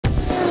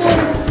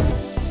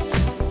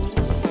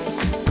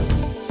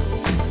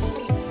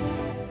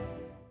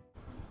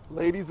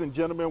Ladies and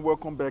gentlemen,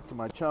 welcome back to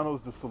my channel.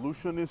 The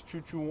solution is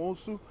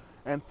ChukwumaijemNwosu,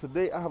 and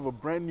today I have a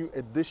brand new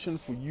edition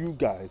for you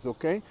guys,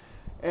 okay?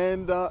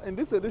 And in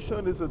this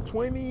edition is a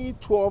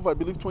 2012, I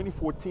believe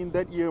 2014,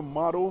 that year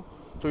model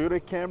Toyota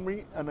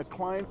Camry, and a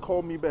client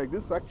called me back.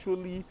 This is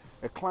actually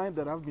a client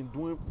that I've been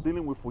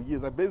dealing with for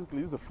years.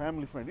 He's a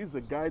family friend. He's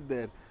a guy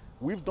that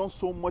we've done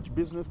so much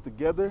business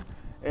together,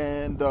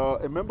 and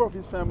a member of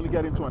his family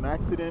got into an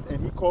accident,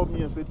 and he called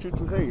me and said,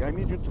 Chuchu, hey, I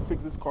need you to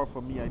fix this car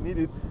for me. I need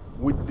it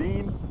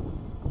within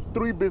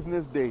 3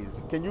 business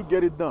days. Can you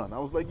get it done? I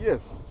was like,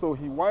 yes. So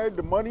he wired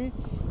the money,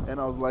 and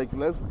I was like,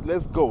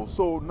 let's go.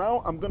 So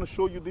now I'm gonna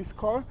show you this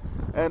car,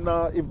 and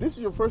if this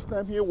is your first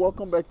time here,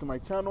 welcome back to my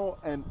channel.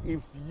 And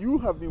if you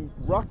have been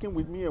rocking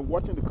with me and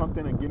watching the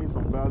content and getting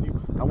some value,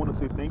 I want to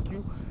say thank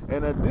you.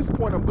 And at this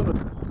point, I'm gonna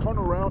turn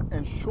around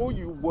and show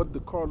you what the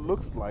car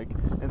looks like,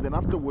 and then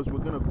afterwards we're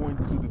gonna go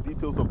into the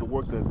details of the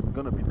work that's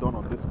gonna be done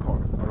on this car.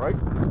 All right,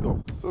 let's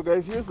go. So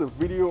guys, here's a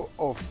video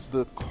of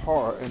the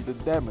car and the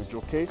damage,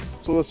 okay?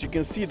 So as you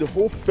can see, the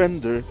whole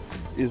fender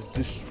is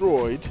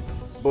destroyed,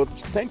 but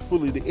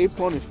thankfully the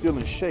apron is still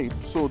in shape.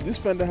 So this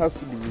fender has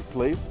to be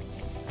replaced.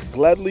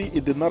 Gladly,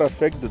 it did not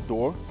affect the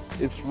door.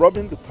 It's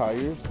rubbing the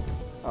tires,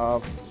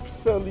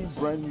 fairly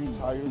brand new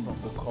tires on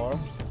the car.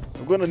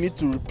 I'm gonna need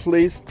to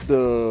replace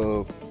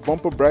the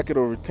bumper bracket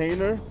or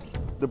retainer.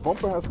 The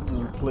bumper has to be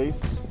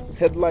replaced.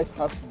 Headlight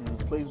has to be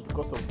replaced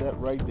because of that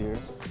right there.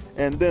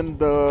 And then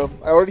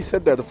I already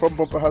said that the front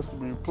bumper has to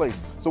be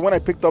replaced. So when I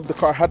picked up the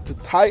car, I had to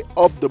tie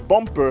up the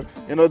bumper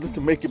in order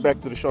to make it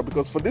back to the shop,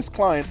 because for this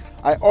client,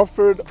 I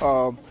offered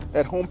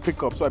at home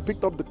pickup. So I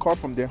picked up the car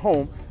from their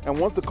home, and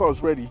once the car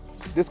is ready,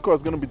 this car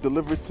is going to be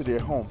delivered to their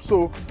home.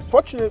 So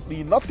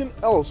fortunately, nothing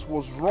else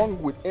was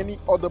wrong with any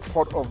other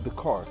part of the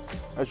car.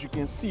 As you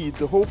can see,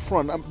 the whole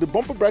front, the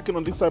bumper bracket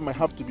on this side might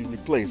have to be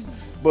replaced,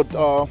 but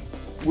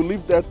we'll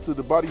leave that to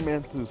the body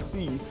man to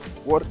see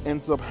what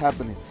ends up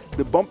happening.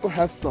 The bumper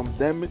has some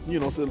damage,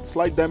 some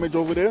slight damage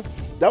over there.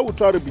 That will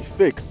try to be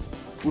fixed.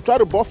 We'll try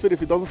to buff it.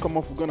 If it doesn't come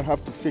off, we're gonna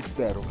have to fix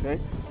that, okay?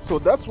 So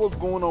that's what's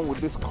going on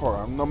with this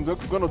car. I'm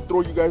gonna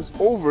throw you guys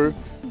over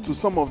to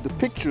some of the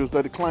pictures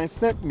that the client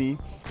sent me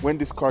when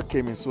this car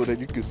came in, so that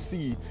you can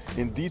see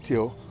in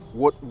detail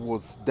what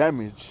was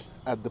damaged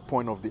at the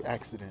point of the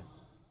accident.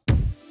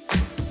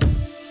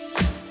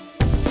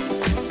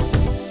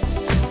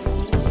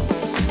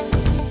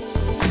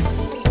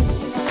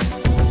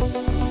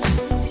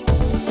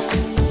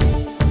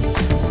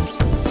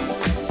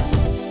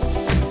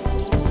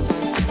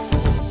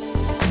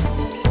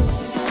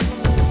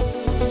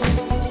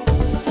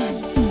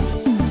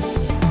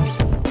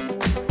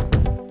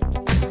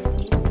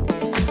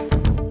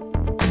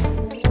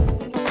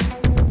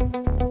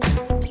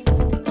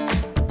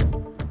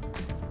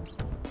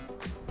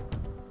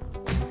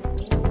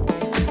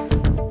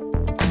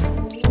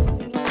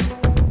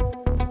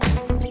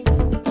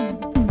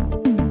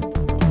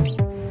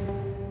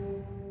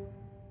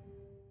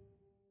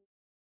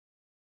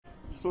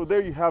 So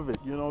there you have it.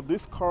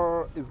 This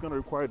car is going to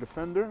require the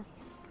fender.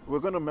 We're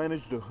going to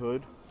manage the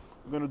hood.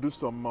 We're going to do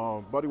some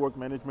bodywork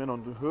management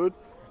on the hood,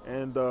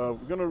 and we're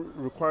going to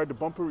require the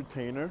bumper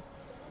retainer.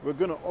 We're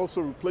going to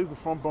also replace the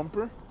front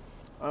bumper,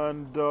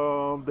 and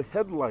the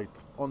headlight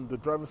on the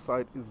driver's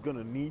side is going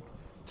to need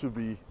to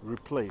be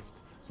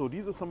replaced. So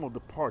these are some of the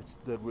parts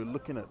that we're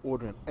looking at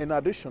ordering. In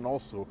addition,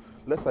 also,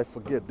 lest I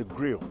forget, the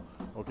grille.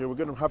 Okay, we're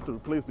gonna have to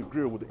replace the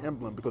grille with the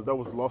emblem because that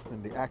was lost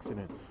in the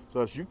accident.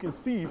 So as you can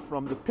see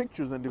from the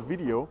pictures and the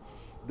video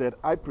that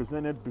I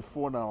presented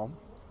before now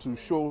to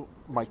show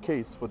my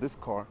case for this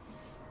car,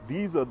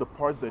 these are the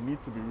parts that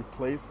need to be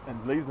replaced.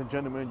 And ladies and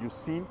gentlemen, you've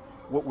seen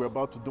what we're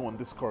about to do on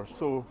this car.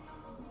 So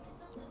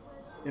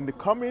in the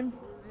coming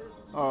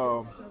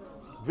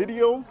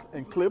videos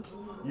and clips,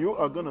 you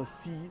are gonna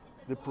see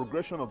the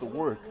progression of the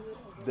work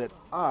that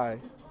I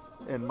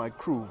and my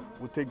crew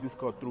will take this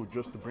car through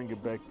just to bring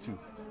it back to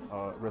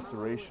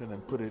restoration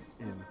and put it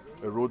in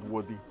a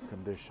roadworthy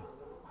condition.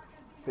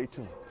 Stay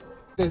tuned.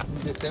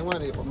 The same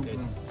one. Okay.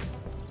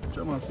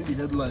 Try to see the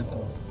headlight.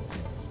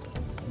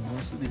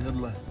 See the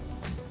headlight.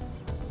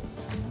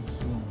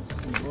 So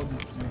see all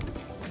this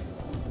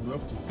thing. We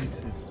have to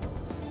fix it.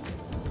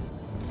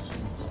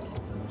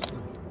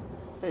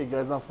 Hey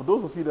guys, now for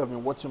those of you that have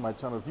been watching my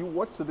channel, if you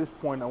watch to this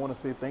point, I want to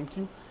say thank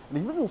you. And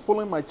if you've been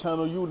following my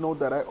channel, you know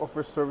that I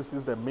offer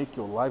services that make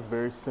your life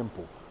very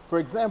simple. For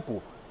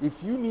example,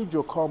 if you need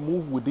your car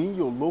moved within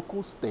your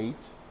local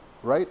state,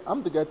 right,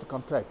 I'm the guy to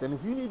contact. And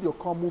if you need your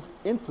car moved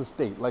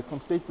interstate, like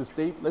from state to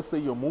state, let's say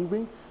you're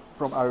moving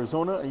from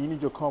Arizona and you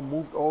need your car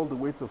moved all the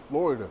way to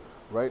Florida,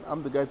 right,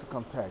 I'm the guy to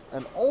contact.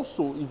 And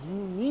also, if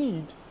you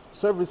need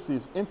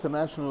services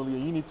internationally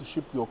and you need to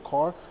ship your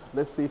car,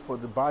 let's say for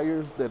the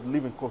buyers that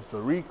live in Costa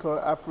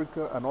Rica,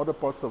 Africa, and other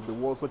parts of the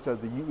world, such as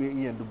the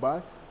UAE and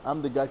Dubai,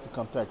 I'm the guy to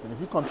contact. And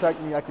if you contact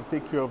me, I can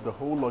take care of the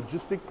whole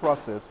logistic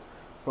process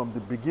from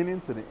the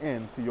beginning to the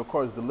end till your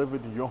car is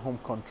delivered in your home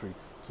country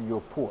to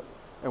your port.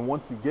 And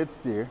once it gets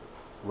there,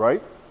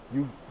 right,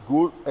 you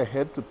go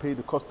ahead to pay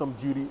the custom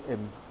duty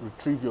and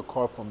retrieve your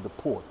car from the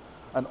port.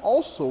 And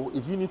also,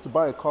 if you need to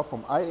buy a car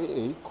from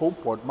IAA,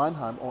 Copart,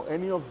 Mannheim, or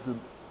any of the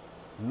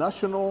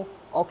national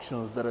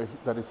auctions that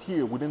is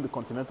here within the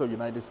continental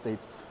United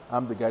States,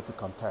 I'm the guy to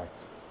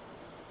contact.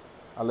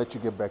 I'll let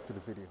you get back to the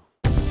video.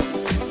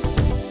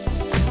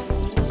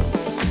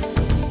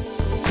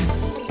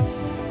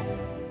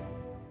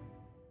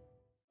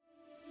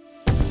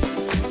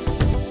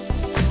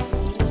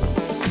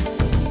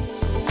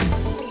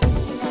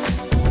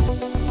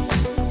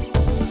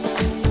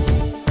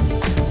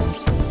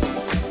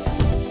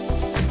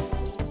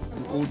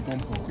 Old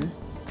bumper, okay?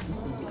 This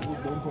is the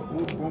old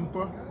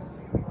bumper,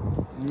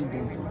 new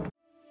bumper.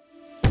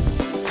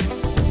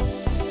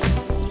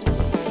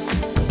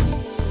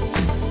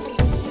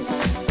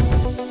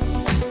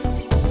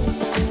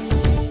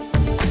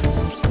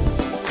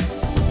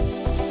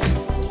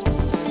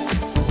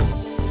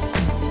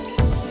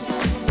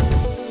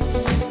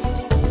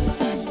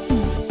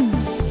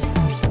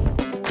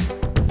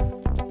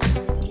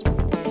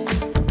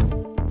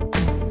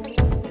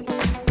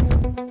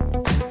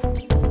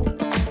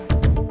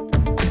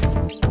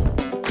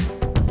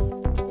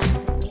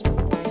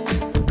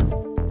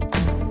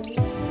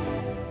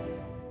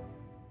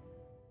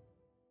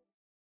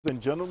 Ladies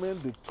and gentlemen,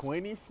 the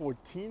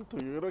 2014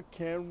 Toyota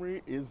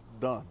Camry is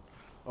done.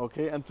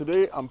 Okay, and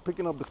today I'm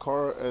picking up the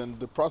car, and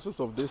the process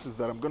of this is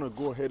that I'm going to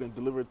go ahead and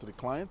deliver it to the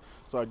client.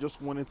 So I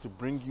just wanted to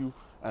bring you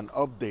an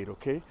update,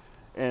 okay?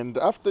 And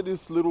after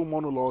this little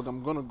monologue,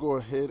 I'm going to go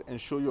ahead and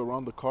show you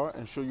around the car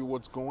and show you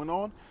what's going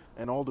on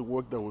and all the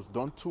work that was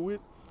done to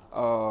it.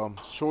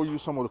 Show you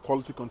some of the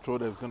quality control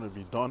that's going to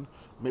be done,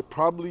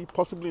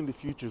 possibly in the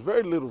future. It's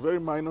very little, very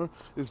minor.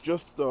 It's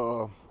just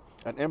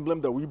an emblem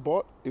that we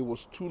bought. It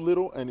was too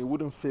little and it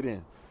wouldn't fit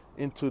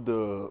into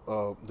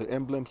the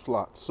emblem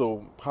slot,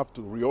 so have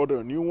to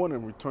reorder a new one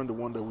and return the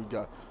one that we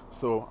got.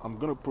 So I'm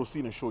gonna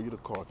proceed and show you the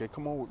car. Okay,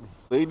 come on with me.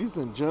 Ladies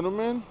and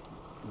gentlemen,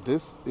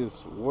 this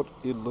is what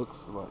it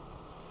looks like.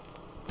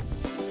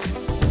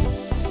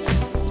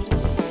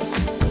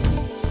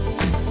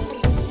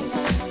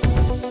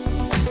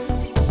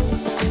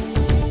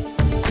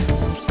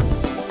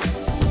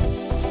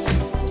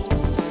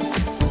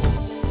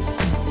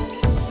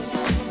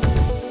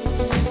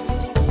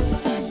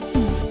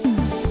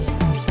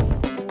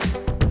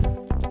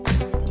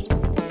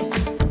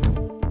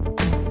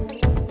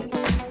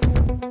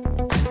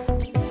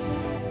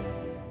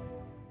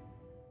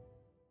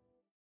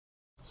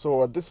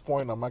 So at this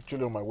point, I'm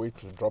actually on my way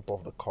to drop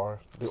off the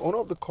car. The owner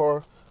of the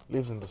car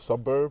lives in the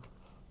suburb.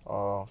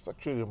 It's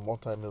actually a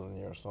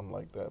multi-millionaire or something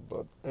like that.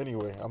 But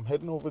anyway, I'm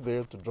heading over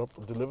there to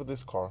deliver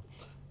this car.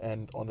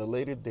 And on a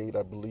later date,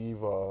 I believe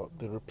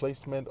the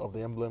replacement of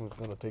the emblem is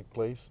going to take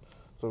place.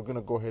 So we're going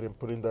to go ahead and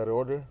put in that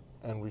order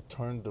and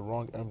return the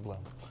wrong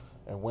emblem.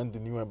 And when the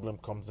new emblem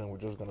comes in, we're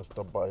just going to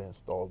stop by and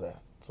install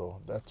that. So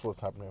that's what's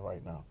happening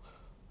right now.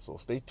 So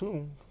stay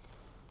tuned.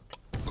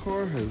 The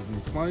car has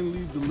been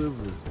finally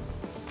delivered.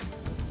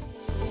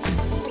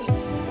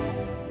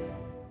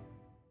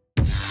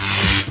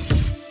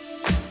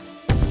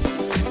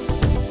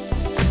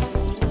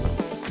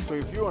 So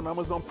if you're an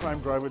Amazon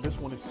Prime driver, this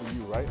one is for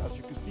you, right? As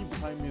you can see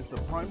behind me is the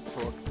Prime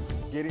truck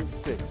getting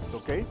fixed,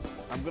 okay?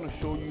 I'm gonna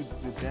show you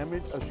the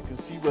damage. As you can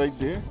see right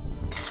there,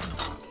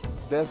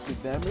 that's the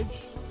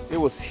damage. It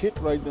was hit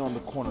right there on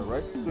the corner,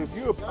 right? So if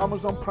you're an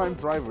Amazon Prime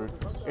driver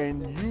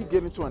and you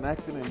get into an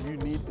accident and you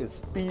need a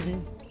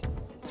speedy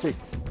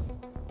fix,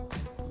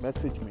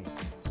 message me.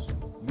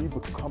 Leave a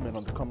comment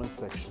on the comment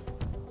section.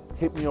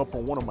 Hit me up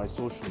on one of my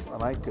socials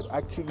and I could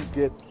actually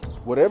get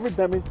whatever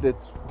damage that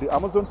the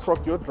Amazon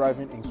truck you're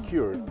driving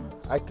incurred,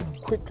 I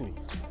could quickly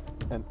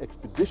and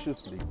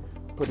expeditiously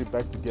put it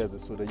back together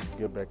so that you can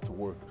get back to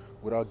work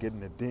without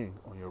getting a ding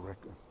on your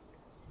record.